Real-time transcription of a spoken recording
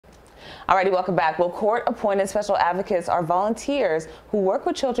Alrighty, welcome back. Well, court-appointed special advocates are volunteers who work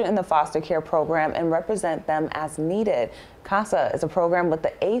with children in the foster care program and represent them as needed. CASA is a program with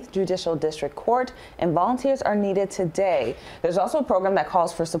the 8th Judicial District Court, and volunteers are needed today. There's also a program that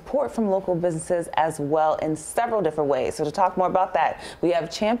calls for support from local businesses as well in several different ways. So to talk more about that, we have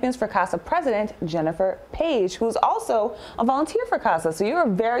Champions for CASA President Jennifer Page, who's also a volunteer for CASA. So you're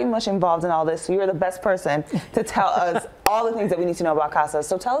very much involved in all this. So you're the best person to tell us all the things that we need to know about CASA.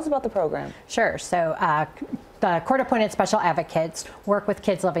 So tell us about the program. Sure. So the court-appointed special advocates work with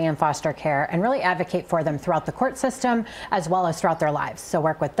kids living in foster care and really advocate for them throughout the court system as well as throughout their lives. So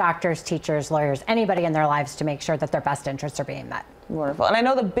work with doctors, teachers, lawyers, anybody in their lives to make sure that their best interests are being met. Wonderful. And I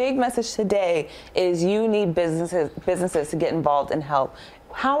know the big message today is you need businesses to get involved and help.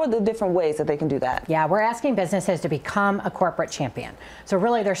 How are the different ways that they can do that? Yeah, we're asking businesses to become a corporate champion. So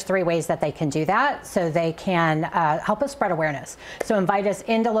really there's 3 ways that they can do that. So they can help us spread awareness. So invite us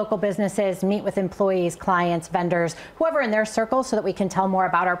into local businesses, meet with employees, clients, vendors, whoever in their circle so that we can tell more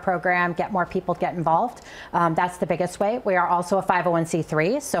about our program, get more people to get involved. That's the biggest way. We are also a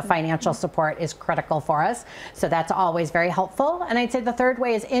 501c3, so financial support is critical for us. So that's always very helpful. And I'd say the 3rd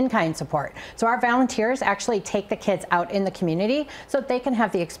way is in-kind support. So our volunteers actually take the kids out in the community so that they can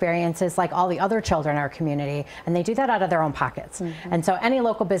have the experiences like all the other children in our community, and they do that out of their own pockets. And so any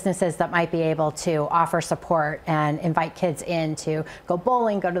local businesses that might be able to offer support and invite kids in to go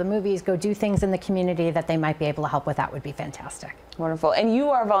bowling, go to the movies, go do things in the community that they might be able to help with, that would be fantastic. Wonderful. And you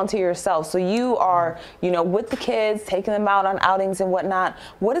are a volunteer yourself, so you are, with the kids, taking them out on outings and whatnot.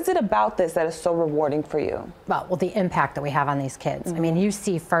 What is it about this that is so rewarding for you? Well, the impact that we have on these kids. I mean, you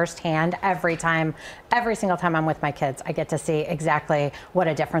see firsthand every single time I'm with my kids, I get to see exactly what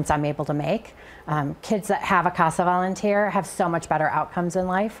a difference I'm able to make. Kids that have a CASA volunteer have so much better outcomes in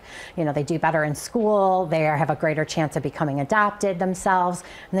life. They do better in school, they have a greater chance of becoming adopted themselves,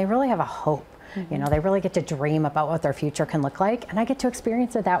 and they really have a hope. They really get to dream about what their future can look like, and I get to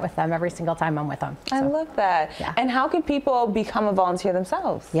experience that with them every single time I'm with them. I love that. Yeah. And how can people become a volunteer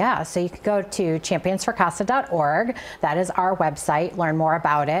themselves? Yeah, so you can go to championsforcasa.org. That is our website. Learn more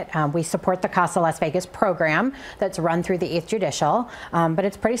about it. We support the CASA Las Vegas program that's run through the 8th Judicial, but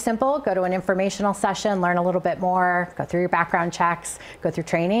it's pretty simple. Go to an informational session, learn a little bit more, go through your background checks, go through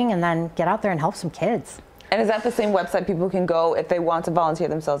training, and then get out there and help some kids. And is that the same website people can go if they want to volunteer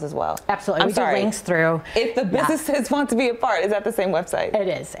themselves as well? Absolutely. We do links through. If the businesses want to be a part, is that the same website? It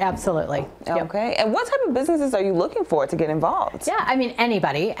is, absolutely. Okay. Yep. And what type of businesses are you looking for to get involved? Yeah, I mean,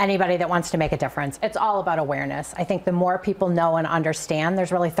 anybody that wants to make a difference. It's all about awareness. I think the more people know and understand,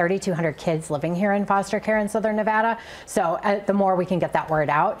 there's really 3,200 kids living here in foster care in Southern Nevada. So the more we can get that word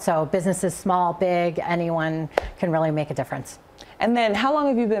out. So businesses, small, big, anyone can really make a difference. And then how long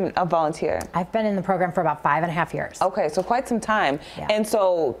have you been a volunteer? I've been in the program for about 5.5 years. Okay, so quite some time. Yeah. And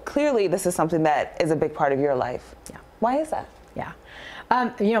so clearly this is something that is a big part of your life. Yeah. Why is that? Yeah.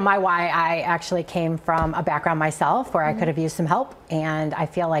 My why, I actually came from a background myself where I could have used some help, and I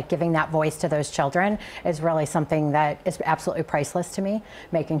feel like giving that voice to those children is really something that is absolutely priceless to me,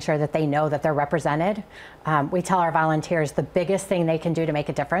 making sure that they know that they're represented. We tell our volunteers the biggest thing they can do to make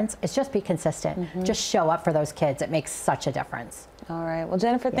a difference is just be consistent. Just show up for those kids. It makes such a difference. All right. Well,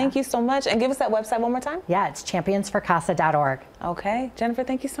 Jennifer, thank you so much. And give us that website one more time. Yeah, it's championsforcasa.org. Okay. Jennifer,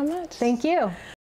 thank you so much. Thank you.